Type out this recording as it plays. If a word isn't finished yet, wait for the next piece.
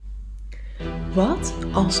Wat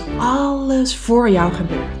als alles voor jou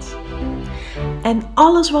gebeurt? En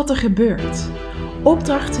alles wat er gebeurt,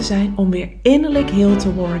 opdrachten zijn om weer innerlijk heel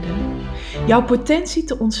te worden, jouw potentie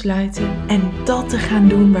te ontsluiten en dat te gaan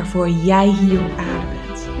doen waarvoor jij hier op aarde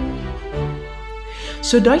bent.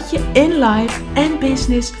 Zodat je in life en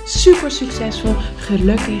business super succesvol,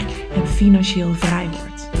 gelukkig en financieel vrij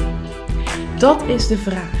wordt. Dat is de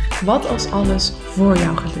vraag, wat als alles voor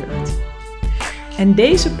jou gebeurt? En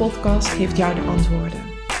deze podcast geeft jou de antwoorden.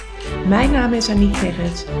 Mijn naam is Aniek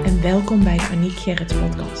Gerrits en welkom bij de Aniek Gerrits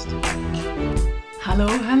podcast.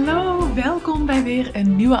 Hallo, welkom bij weer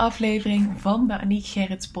een nieuwe aflevering van de Aniek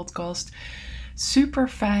Gerrits podcast. Super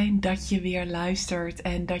fijn dat je weer luistert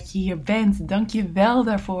en dat je hier bent. Dank je wel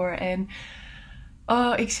daarvoor. En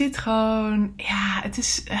ik zit gewoon,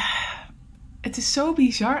 het is zo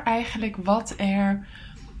bizar eigenlijk wat er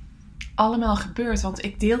allemaal gebeurt. Want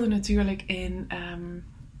ik deelde natuurlijk in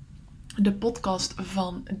de podcast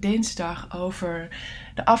van dinsdag over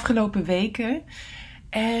de afgelopen weken.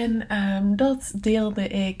 En dat deelde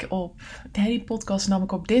ik op. Die podcast nam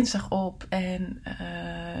ik op dinsdag op. En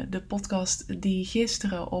de podcast die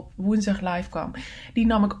gisteren op woensdag live kwam, die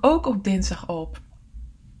nam ik ook op dinsdag op.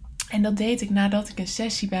 En dat deed ik nadat ik een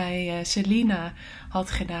sessie bij Selina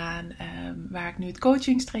had gedaan, waar ik nu het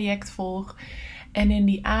coachingstraject volg. En in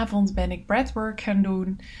die avond ben ik breathwork gaan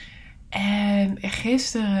doen. En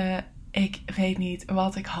gisteren, ik weet niet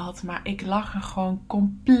wat ik had, maar ik lag er gewoon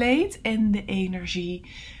compleet in de energie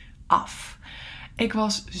af. Ik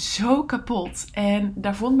was zo kapot en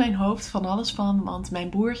daar vond mijn hoofd van alles van, want mijn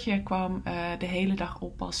broertje kwam de hele dag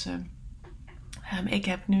oppassen. Ik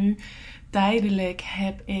heb nu tijdelijk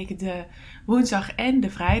de woensdag en de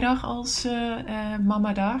vrijdag als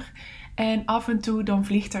mamadag. En af en toe dan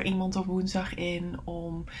vliegt er iemand op woensdag in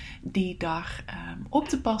om die dag op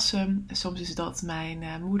te passen. Soms is dat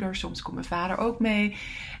mijn moeder, soms komt mijn vader ook mee.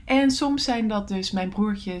 En soms zijn dat dus mijn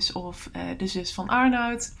broertjes of de zus van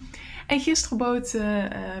Arnoud. En gisteren bood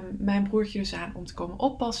mijn broertje dus aan om te komen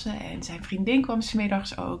oppassen. En zijn vriendin kwam 's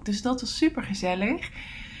middags ook. Dus dat was super gezellig.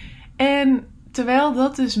 En terwijl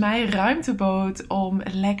dat dus mij ruimte bood om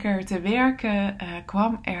lekker te werken,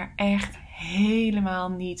 kwam er echt helemaal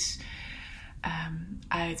niets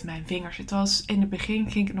uit mijn vingers. Het was in het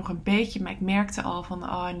begin ging het nog een beetje, maar ik merkte al van,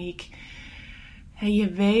 Aniek,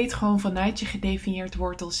 je weet gewoon vanuit je gedefinieerd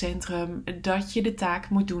wortelcentrum dat je de taak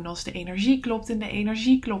moet doen als de energie klopt en de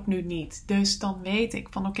energie klopt nu niet. Dus dan weet ik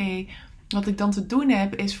van oké, wat ik dan te doen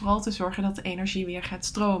heb is vooral te zorgen dat de energie weer gaat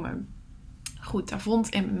stromen. Goed, daar vond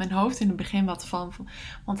in mijn hoofd in het begin wat van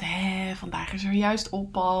want vandaag is er juist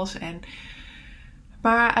oppas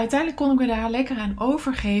maar uiteindelijk kon ik me daar lekker aan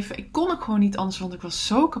overgeven. Ik kon ook gewoon niet anders, want ik was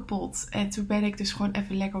zo kapot. En toen ben ik dus gewoon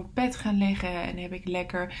even lekker op bed gaan liggen. En heb ik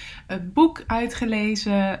lekker een boek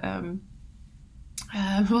uitgelezen.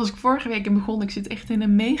 Was ik vorige week in begonnen. Ik zit echt in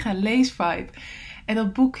een mega leesvibe. En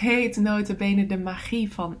dat boek heet nota bene De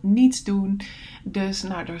Magie van Niets Doen. Dus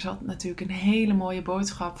daar zat natuurlijk een hele mooie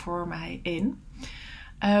boodschap voor mij in.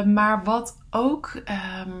 Maar wat ook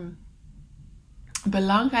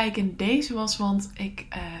belangrijk in deze was, want ik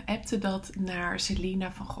appte dat naar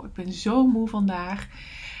Selina van, ik ben zo moe vandaag.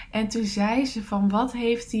 En toen zei ze van, wat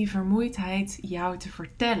heeft die vermoeidheid jou te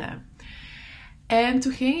vertellen? En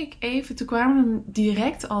toen toen kwamen er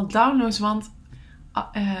direct al downloads, want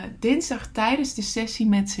dinsdag tijdens de sessie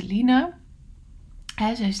met Selina,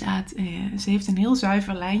 ze heeft een heel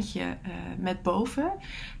zuiver lijntje met boven.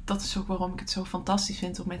 Dat is ook waarom ik het zo fantastisch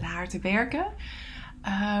vind om met haar te werken.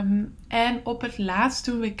 En op het laatst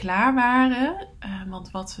toen we klaar waren,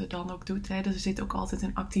 want wat ze dan ook doet, er zit ook altijd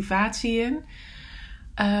een activatie in.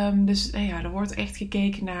 Dus er wordt echt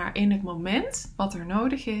gekeken naar in het moment wat er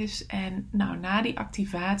nodig is. En na die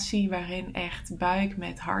activatie waarin echt buik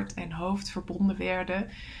met hart en hoofd verbonden werden,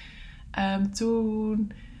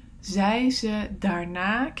 toen zei ze,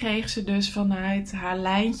 daarna kreeg ze dus vanuit haar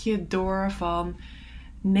lijntje door van,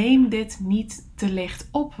 neem dit niet te licht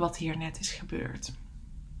op wat hier net is gebeurd.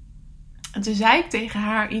 En toen zei ik tegen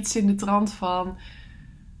haar iets in de trant van,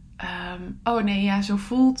 zo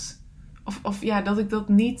voelt, dat ik dat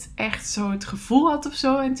niet echt zo het gevoel had of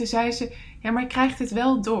zo. En toen zei ze, ja, maar ik krijg dit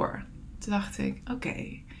wel door. Toen dacht ik,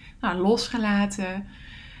 oké, losgelaten.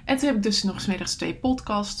 En toen heb ik dus nog 's middags 2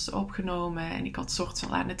 podcasts opgenomen. En ik had 's ochtends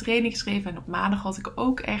al aan de training geschreven. En op maandag had ik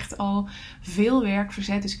ook echt al veel werk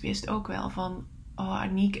verzet. Dus ik wist ook wel van,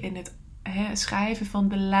 Aniek, in het schrijven van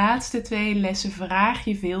de laatste 2 lessen vraag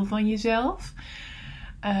je veel van jezelf.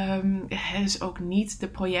 Dus ook niet de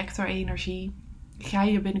projectorenergie. Ik ga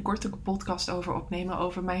hier binnenkort ook een podcast over opnemen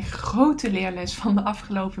over mijn grote leerles van de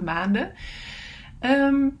afgelopen maanden.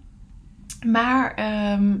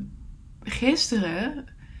 gisteren,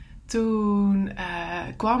 toen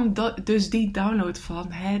kwam dus die download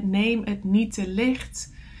van neem het niet te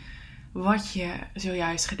licht wat je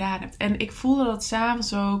zojuist gedaan hebt. En ik voelde dat 's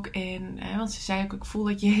avonds ook want ze zei ook, ik voel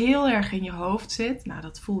dat je heel erg in je hoofd zit. Nou,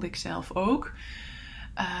 dat voelde ik zelf ook.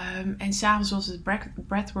 En 's avonds was het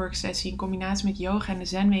breathwork sessie in combinatie met yoga en de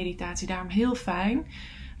zen meditatie daarom heel fijn.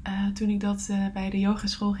 Toen ik dat bij de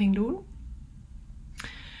yogaschool ging doen.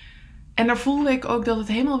 En daar voelde ik ook dat het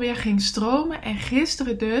helemaal weer ging stromen. En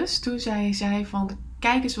gisteren dus, toen zij zei van,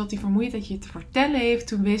 kijk eens wat die vermoeidheid je te vertellen heeft.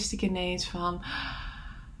 Toen wist ik ineens van,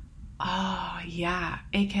 oh ja,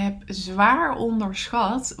 ik heb zwaar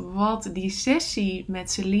onderschat wat die sessie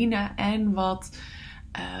met Selina en wat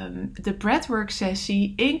de breathwork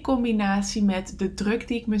sessie in combinatie met de druk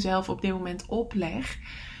die ik mezelf op dit moment opleg,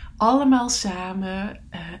 allemaal samen.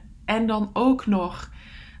 En dan ook nog,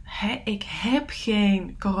 ik heb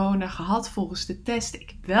geen corona gehad volgens de test. Ik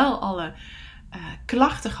heb wel alle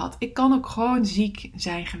klachten gehad. Ik kan ook gewoon ziek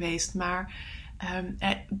zijn geweest, maar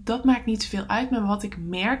dat maakt niet zoveel uit. Maar wat ik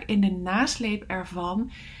merk in de nasleep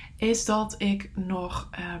ervan is dat ik nog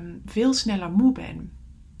veel sneller moe ben.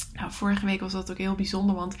 Nou, vorige week was dat ook heel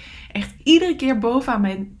bijzonder, want echt iedere keer bovenaan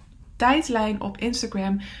mijn tijdlijn op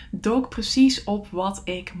Instagram dook precies op wat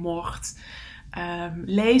ik mocht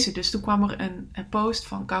lezen. Dus toen kwam er een post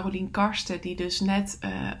van Carolien Karsten, die dus net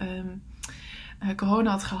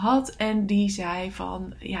corona had gehad. En die zei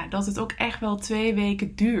van, ja, dat het ook echt wel 2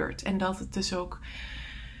 weken duurt. En dat het dus ook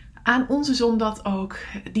aan ons is om dat ook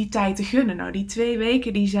die tijd te gunnen. Nou, die 2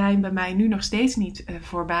 weken die zijn bij mij nu nog steeds niet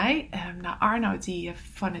voorbij. Nou, Arnoud die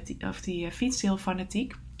fietst heel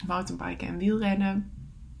fanatiek. Mountainbiken en wielrennen.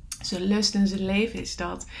 Zijn lust en zijn leven is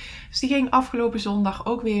dat. Dus die ging afgelopen zondag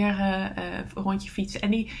ook weer een rondje fietsen.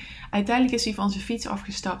 En uiteindelijk is hij van zijn fiets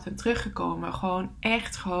afgestapt en teruggekomen.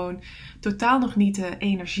 Gewoon totaal nog niet de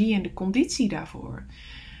energie en de conditie daarvoor.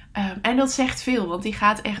 En dat zegt veel, want die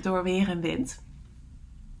gaat echt door weer en wind.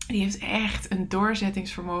 Die heeft echt een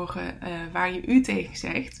doorzettingsvermogen waar je u tegen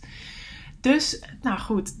zegt. Dus, nou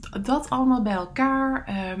goed, dat allemaal bij elkaar.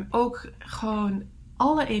 Ook gewoon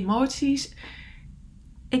alle emoties.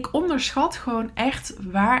 Ik onderschat gewoon echt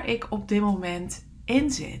waar ik op dit moment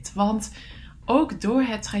in zit. Want ook door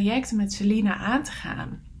het traject met Selina aan te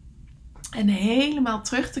gaan en helemaal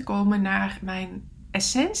terug te komen naar mijn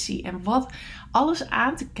essentie en wat alles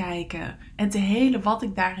aan te kijken en te helen wat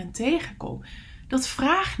ik daarin tegenkom, dat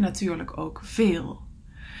vraagt natuurlijk ook veel.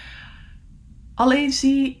 Alleen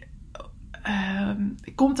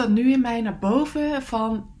komt dat nu in mij naar boven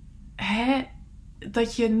van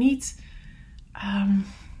dat je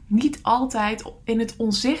niet altijd in het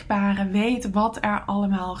onzichtbare weet wat er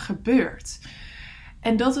allemaal gebeurt.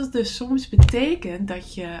 En dat het dus soms betekent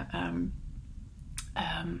dat je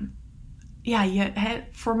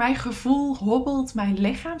voor mijn gevoel hobbelt mijn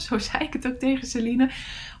lichaam, zo zei ik het ook tegen Celine,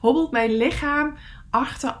 hobbelt mijn lichaam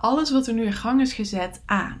achter alles wat er nu in gang is gezet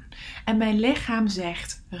aan. En mijn lichaam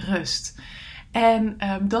zegt rust. En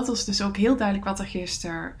dat was dus ook heel duidelijk wat er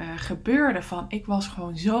gisteren gebeurde. Van, ik was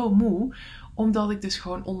gewoon zo moe, omdat ik dus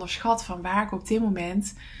gewoon onderschat van waar ik op dit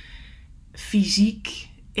moment fysiek,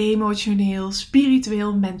 emotioneel,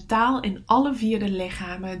 spiritueel, mentaal in alle 4 de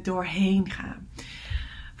lichamen doorheen ga.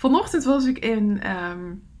 Vanochtend was ik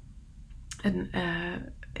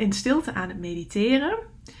in stilte aan het mediteren.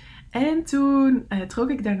 En toen trok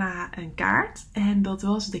ik daarna een kaart. En dat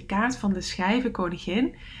was de kaart van de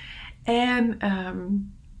schijvenkoningin. En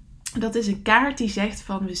dat is een kaart die zegt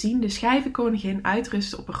van, we zien de schijvenkoningin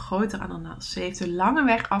uitrusten op een grote ananas. Ze heeft een lange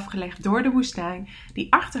weg afgelegd door de woestijn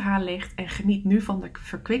die achter haar ligt en geniet nu van de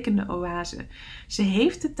verkwikkende oase. Ze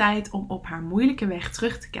heeft de tijd om op haar moeilijke weg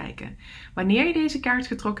terug te kijken. Wanneer je deze kaart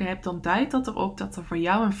getrokken hebt, dan duidt dat erop dat er voor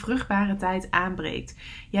jou een vruchtbare tijd aanbreekt.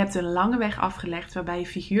 Je hebt een lange weg afgelegd waarbij je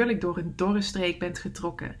figuurlijk door een dorre streek bent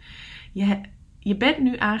getrokken. Je bent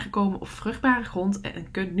nu aangekomen op vruchtbare grond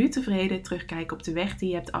en kunt nu tevreden terugkijken op de weg die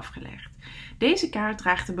je hebt afgelegd. Deze kaart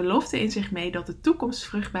draagt de belofte in zich mee dat de toekomst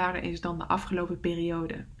vruchtbaarder is dan de afgelopen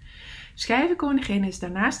periode. Schijvenkoningin is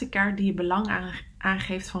daarnaast de kaart die je belang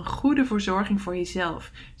aangeeft van goede verzorging voor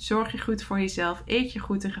jezelf. Zorg je goed voor jezelf, eet je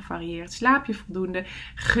goed en gevarieerd, slaap je voldoende,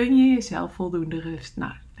 gun je jezelf voldoende rust.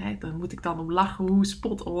 Nou, daar moet ik dan om lachen, hoe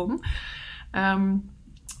spot on.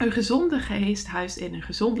 Een gezonde geest huist in een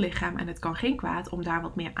gezond lichaam en het kan geen kwaad om daar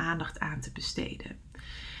wat meer aandacht aan te besteden.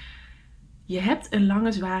 Je hebt een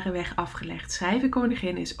lange zware weg afgelegd.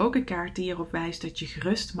 Schijvenkoningin is ook een kaart die erop wijst dat je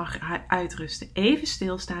gerust mag uitrusten. Even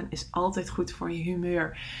stilstaan is altijd goed voor je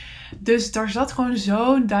humeur. Dus daar zat gewoon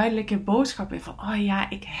zo'n duidelijke boodschap in van, oh ja,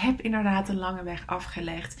 ik heb inderdaad een lange weg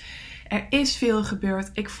afgelegd. Er is veel gebeurd.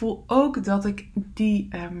 Ik voel ook dat ik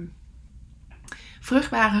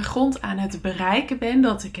vruchtbare grond aan het bereiken ben.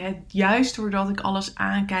 Dat ik juist doordat ik alles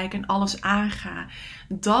aankijk en alles aanga,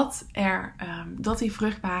 dat die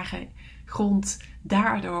vruchtbare grond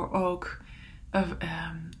daardoor ook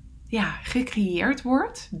gecreëerd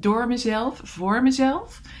wordt. Door mezelf, voor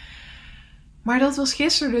mezelf. Maar dat was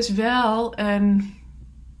gisteren dus wel een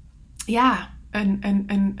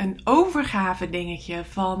overgave dingetje.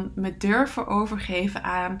 Van me durven overgeven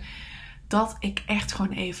aan dat ik echt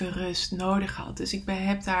gewoon even rust nodig had. Dus ik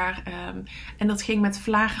heb daar... en dat ging met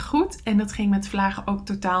vlagen goed. En dat ging met vlagen ook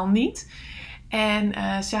totaal niet. En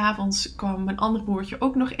 's avonds kwam mijn andere broertje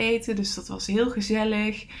ook nog eten. Dus dat was heel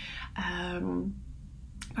gezellig.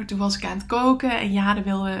 Maar toen was ik aan het koken. En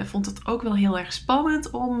Jade vond het ook wel heel erg spannend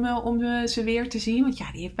om ze weer te zien. Want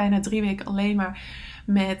die heeft bijna 3 weken alleen maar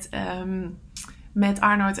met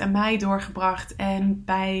Arnoud en mij doorgebracht. En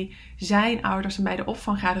bij zijn ouders en bij de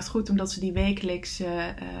opvang gaat het goed, omdat ze die wekelijks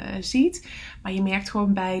ziet. Maar je merkt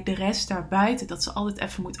gewoon bij de rest daarbuiten dat ze altijd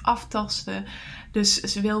even moet aftasten. Dus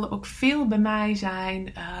ze wilde ook veel bij mij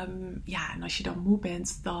zijn. En als je dan moe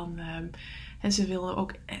bent, dan... en ze wilde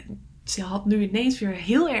ook... Ze had nu ineens weer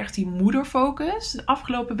heel erg die moederfocus. De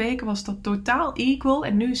afgelopen weken was dat totaal equal.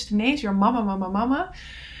 En nu is het ineens weer mama, mama, mama.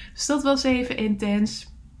 Dus dat was even intens.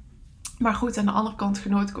 Maar goed, aan de andere kant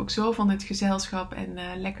genoot ik ook zo van het gezelschap.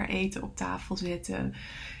 En lekker eten op tafel zitten.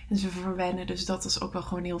 En ze verwennen. Dus dat was ook wel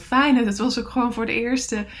gewoon heel fijn. En het was ook gewoon voor de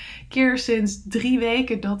eerste keer sinds 3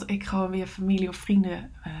 weken dat ik gewoon weer familie of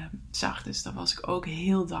vrienden zag. Dus daar was ik ook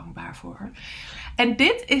heel dankbaar voor. En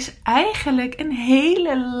dit is eigenlijk een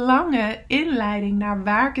hele lange inleiding naar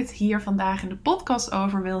waar ik het hier vandaag in de podcast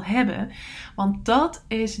over wil hebben. Want dat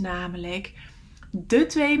is namelijk de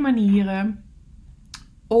 2 manieren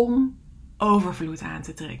om overvloed aan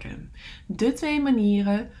te trekken. De 2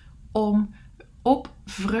 manieren om op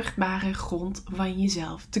vruchtbare grond van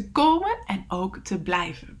jezelf te komen en ook te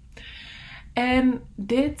blijven. En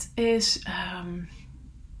dit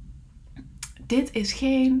is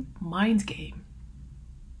geen mindgame.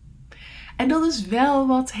 En dat is wel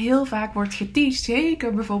wat heel vaak wordt geteacht.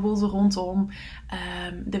 Zeker bijvoorbeeld rondom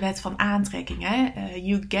de wet van aantrekking.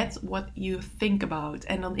 You get what you think about.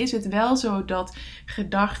 En dan is het wel zo dat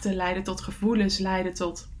gedachten leiden tot gevoelens, leiden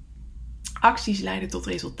tot acties, leiden tot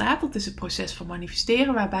resultaat. Dat is het proces van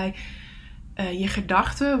manifesteren, waarbij je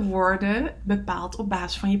gedachten worden bepaald op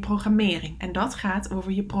basis van je programmering. En dat gaat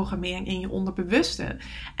over je programmering in je onderbewuste.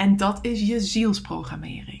 En dat is je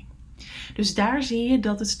zielsprogrammering. Dus daar zie je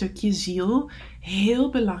dat het stukje ziel heel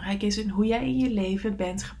belangrijk is in hoe jij in je leven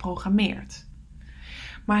bent geprogrammeerd.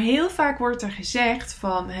 Maar heel vaak wordt er gezegd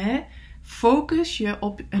van, focus je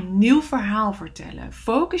op een nieuw verhaal vertellen.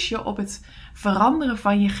 Focus je op het veranderen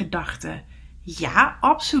van je gedachten. Ja,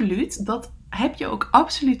 absoluut. Dat heb je ook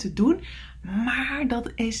absoluut te doen. Maar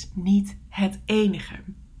dat is niet het enige.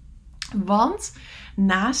 Want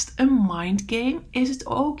naast een mind game is het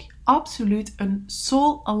ook absoluut een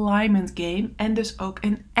soul alignment game en dus ook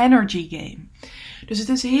een energy game. Dus het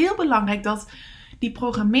is heel belangrijk dat die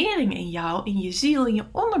programmering in jou, in je ziel, in je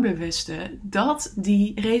onderbewuste, dat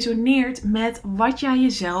die resoneert met wat jij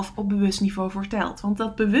jezelf op bewust niveau vertelt. Want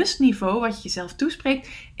dat bewust niveau wat je jezelf toespreekt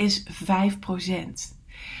is 5%.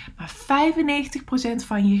 Maar 95%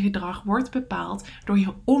 van je gedrag wordt bepaald door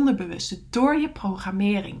je onderbewuste, door je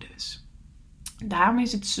programmering dus. Daarom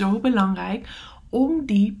is het zo belangrijk om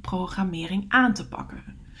die programmering aan te pakken.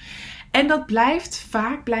 En dat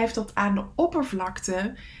vaak blijft dat aan de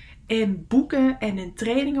oppervlakte in boeken en in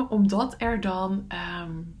trainingen, omdat er dan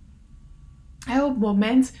op het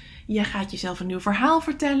moment, je gaat jezelf een nieuw verhaal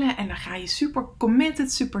vertellen en dan ga je super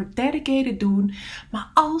committed, super dedicated doen.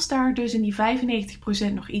 Maar als daar dus in die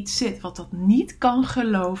 95% nog iets zit wat dat niet kan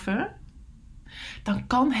geloven, dan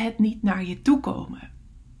kan het niet naar je toe komen.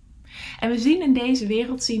 En we zien in deze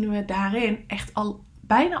wereld, zien we daarin echt al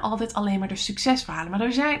bijna altijd alleen maar de succesverhalen. Maar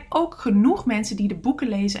er zijn ook genoeg mensen die de boeken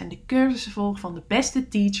lezen en de cursussen volgen van de beste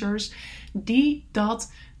teachers, die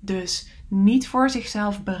dat dus niet voor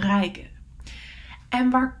zichzelf bereiken. En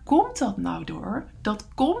waar komt dat nou door? Dat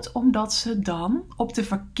komt omdat ze dan op de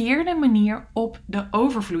verkeerde manier op de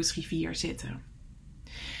overvloedsrivier zitten.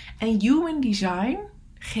 En Human Design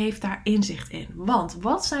geeft daar inzicht in. Want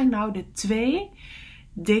wat zijn nou de 2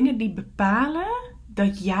 dingen die bepalen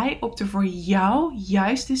dat jij op de voor jou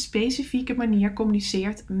juiste specifieke manier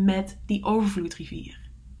communiceert met die overvloedrivier?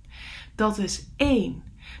 Dat is 1.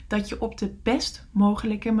 Dat je op de best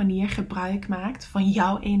mogelijke manier gebruik maakt van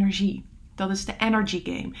jouw energie. Dat is de energy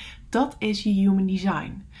game. Dat is je human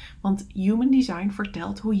design. Want human design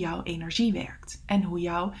vertelt hoe jouw energie werkt. En hoe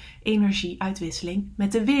jouw energieuitwisseling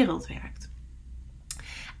met de wereld werkt.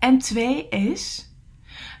 En 2 is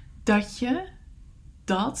dat je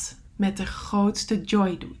dat met de grootste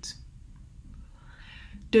joy doet.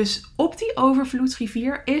 Dus op die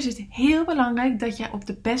overvloedsrivier is het heel belangrijk dat jij op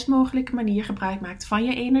de best mogelijke manier gebruik maakt van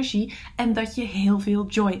je energie en dat je heel veel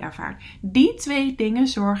joy ervaart. Die 2 dingen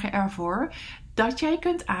zorgen ervoor dat jij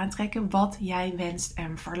kunt aantrekken wat jij wenst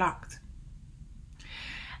en verlangt.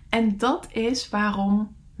 En dat is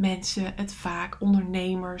waarom mensen het vaak,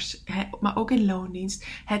 ondernemers, maar ook in loondienst,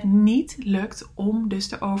 het niet lukt om dus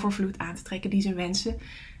de overvloed aan te trekken die ze wensen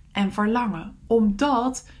en verlangen.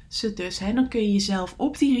 Omdat ze dus, dan kun je jezelf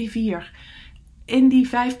op die rivier, in die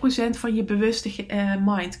 5% van je bewuste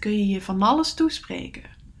mind, kun je je van alles toespreken.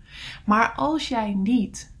 Maar als jij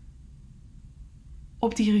niet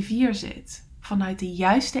op die rivier zit, vanuit de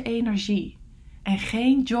juiste energie en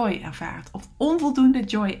geen joy ervaart, of onvoldoende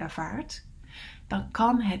joy ervaart, dan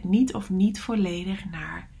kan het niet of niet volledig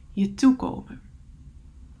naar je toe komen.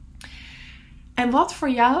 En wat voor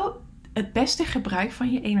jou het beste gebruik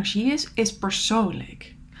van je energie is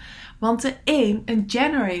persoonlijk. Want een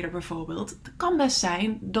generator bijvoorbeeld, het kan best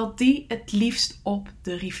zijn dat die het liefst op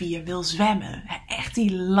de rivier wil zwemmen. Echt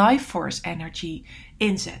die life force energy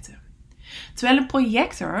inzetten. Terwijl een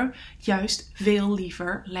projector juist veel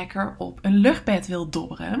liever lekker op een luchtbed wil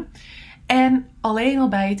dobberen. En alleen al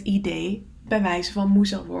bij het idee bij wijze van moe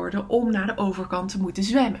zal worden om naar de overkant te moeten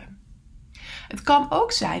zwemmen. Het kan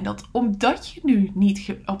ook zijn dat omdat je nu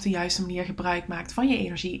niet op de juiste manier gebruik maakt van je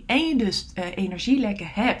energie en je dus energielekken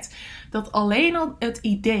hebt, dat alleen al het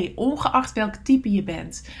idee, ongeacht welk type je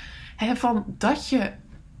bent, van dat je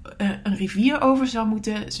een rivier over zou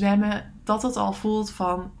moeten zwemmen, dat het al voelt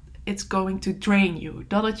van it's going to drain you.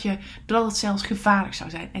 Dat het zelfs gevaarlijk zou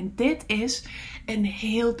zijn. En dit is een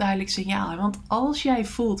heel duidelijk signaal. Want als jij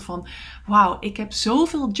voelt van wauw, ik heb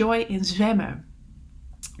zoveel joy in zwemmen,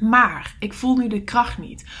 maar ik voel nu de kracht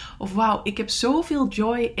niet. Of wauw, ik heb zoveel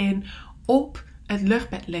joy in op het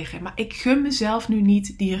luchtbed liggen, maar ik gun mezelf nu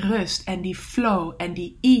niet die rust en die flow en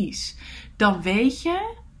die ease. Dan weet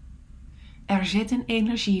je, er zit een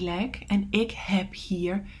energielek en ik heb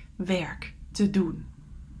hier werk te doen.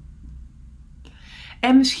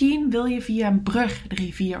 En misschien wil je via een brug de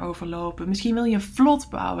rivier overlopen. Misschien wil je een vlot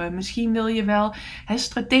bouwen. Misschien wil je wel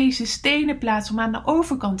strategische stenen plaatsen om aan de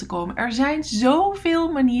overkant te komen. Er zijn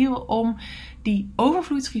zoveel manieren om die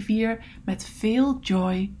overvloedsrivier met veel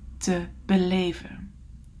joy te beleven.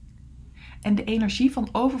 En de energie van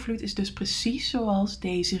overvloed is dus precies zoals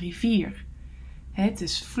deze rivier. Het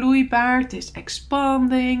is vloeibaar, het is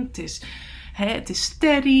expanding, het is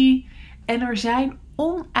steady. En er zijn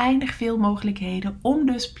oneindig veel mogelijkheden om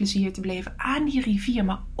dus plezier te beleven aan die rivier.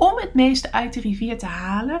 Maar om het meeste uit de rivier te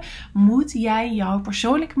halen, moet jij jouw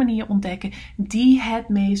persoonlijke manier ontdekken die het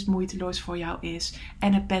meest moeiteloos voor jou is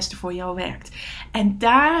en het beste voor jou werkt. En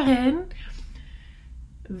daarin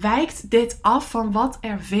wijkt dit af van wat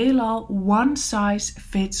er veelal one size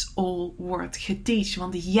fits all wordt geteacht.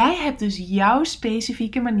 Want jij hebt dus jouw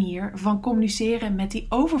specifieke manier van communiceren met die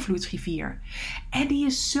overvloedsrivier. En die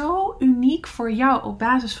is zo uniek voor jou op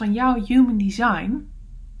basis van jouw human design,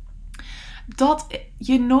 dat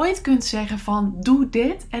je nooit kunt zeggen van doe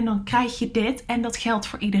dit en dan krijg je dit en dat geldt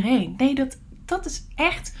voor iedereen. Nee, dat is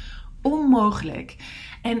echt onmogelijk.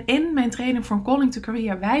 En in mijn training From Calling to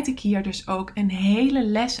Career wijd ik hier dus ook een hele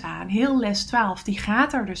les aan. Heel les 12. Die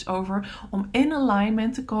gaat er dus over om in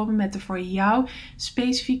alignment te komen met de voor jou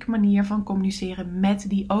specifieke manier van communiceren met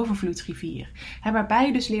die overvloedsrivier. Waarbij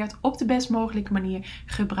je dus leert op de best mogelijke manier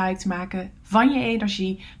gebruik te maken van je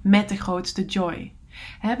energie met de grootste joy.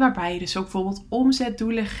 Waarbij je dus ook bijvoorbeeld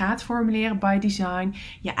omzetdoelen gaat formuleren by design.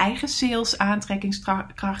 Je eigen sales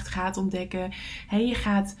aantrekkingskracht gaat ontdekken. Je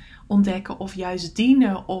gaat ontdekken of juist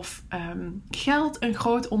dienen of geld een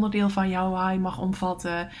groot onderdeel van jouw why mag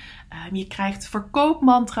omvatten. Je krijgt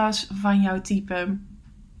verkoopmantra's van jouw type.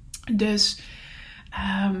 Dus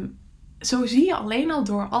zo zie je alleen al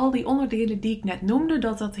door al die onderdelen die ik net noemde,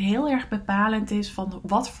 dat dat heel erg bepalend is van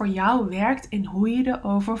wat voor jou werkt en hoe je de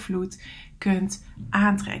overvloed kunt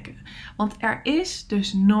aantrekken. Want er is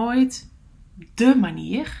dus nooit de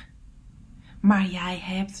manier, maar jij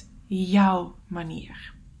hebt jouw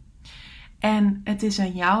manier. En het is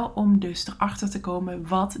aan jou om dus erachter te komen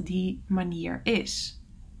wat die manier is.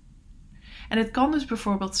 En het kan dus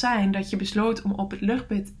bijvoorbeeld zijn dat je besloot om op het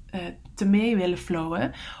luchtbed te mee willen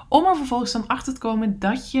flowen, om er vervolgens dan achter te komen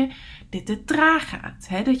dat je dit te traag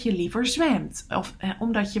gaat. Dat je liever zwemt. Of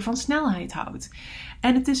omdat je van snelheid houdt.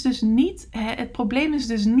 En het is dus niet, het probleem is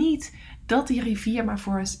dus niet dat die rivier maar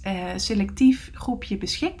voor een selectief groepje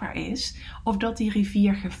beschikbaar is. Of dat die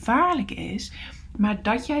rivier gevaarlijk is. Maar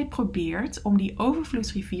dat jij probeert om die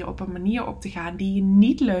overvloedsrivier op een manier op te gaan die je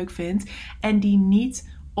niet leuk vindt. En die niet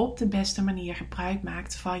op de beste manier gebruik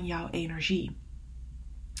maakt van jouw energie.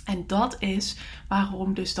 En dat is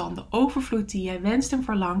waarom dus dan de overvloed die jij wenst en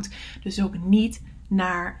verlangt dus ook niet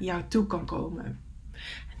naar jou toe kan komen. En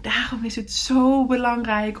daarom is het zo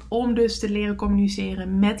belangrijk om dus te leren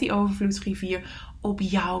communiceren met die overvloedsrivier op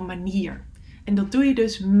jouw manier. En dat doe je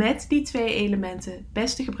dus met die 2 elementen: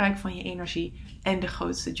 beste gebruik van je energie en de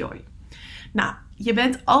grootste joy. Nou, je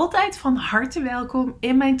bent altijd van harte welkom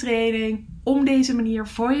in mijn training om deze manier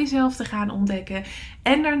voor jezelf te gaan ontdekken.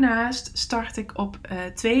 En daarnaast start ik op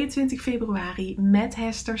 22 februari met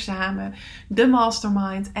Hester samen de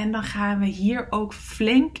Mastermind. En dan gaan we hier ook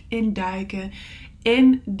flink in duiken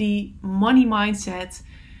in die money mindset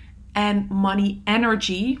en money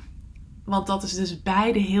energy. Want dat is dus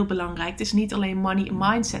beide heel belangrijk. Het is niet alleen money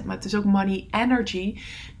mindset, maar het is ook money energy.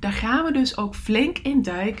 Daar gaan we dus ook flink in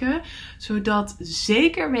duiken. Zodat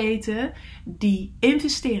zeker weten die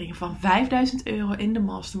investering van €5.000 in de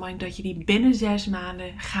mastermind, dat je die binnen 6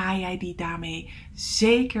 maanden, ga jij die daarmee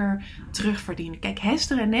zeker terugverdienen. Kijk,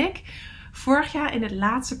 Hester en ik, vorig jaar in het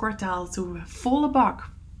laatste kwartaal, toen we volle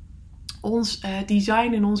bak ons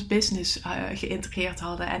design in ons business geïntegreerd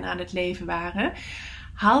hadden en aan het leven waren,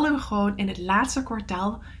 haalden we gewoon in het laatste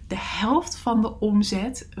kwartaal de helft van de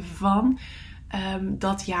omzet van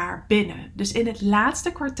dat jaar binnen. Dus in het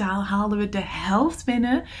laatste kwartaal haalden we de helft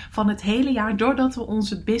binnen van het hele jaar, doordat we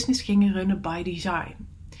onze business gingen runnen by design.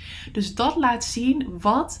 Dus dat laat zien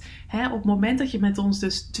wat, op het moment dat je met ons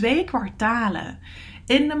dus 2 kwartalen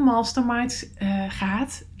in de mastermind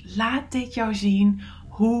gaat, laat dit jou zien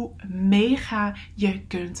hoe mega je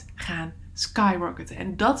kunt gaan skyrocketen.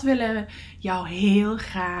 En dat willen we jou heel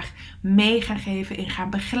graag mee gaan geven en gaan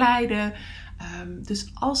begeleiden.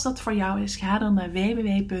 Dus als dat voor jou is, ga dan naar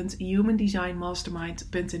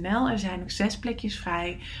www.humandesignmastermind.nl. Er zijn nog 6 plekjes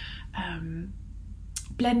vrij.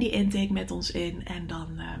 Plan die intake met ons in en dan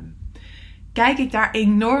kijk ik daar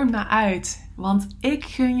enorm naar uit. Want ik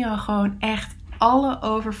gun jou gewoon echt alle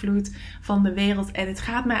overvloed van de wereld. En het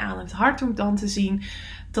gaat mij aan het hart om dan te zien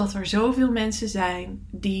dat er zoveel mensen zijn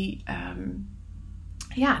die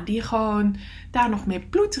gewoon daar nog mee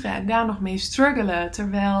ploeteren en daar nog mee struggelen.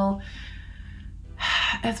 Terwijl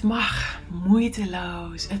het mag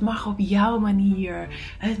moeiteloos, het mag op jouw manier,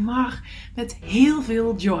 het mag met heel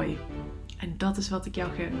veel joy. En dat is wat ik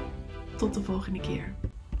jou gun. Tot de volgende keer.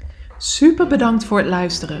 Super bedankt voor het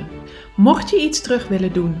luisteren. Mocht je iets terug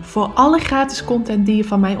willen doen voor alle gratis content die je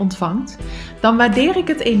van mij ontvangt, dan waardeer ik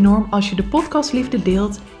het enorm als je de podcast liefde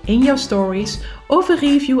deelt in jouw stories of een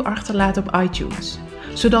review achterlaat op iTunes.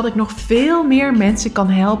 Zodat ik nog veel meer mensen kan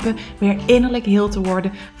helpen weer innerlijk heel te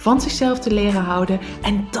worden, van zichzelf te leren houden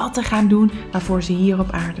en dat te gaan doen waarvoor ze hier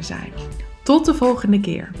op aarde zijn. Tot de volgende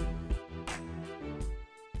keer.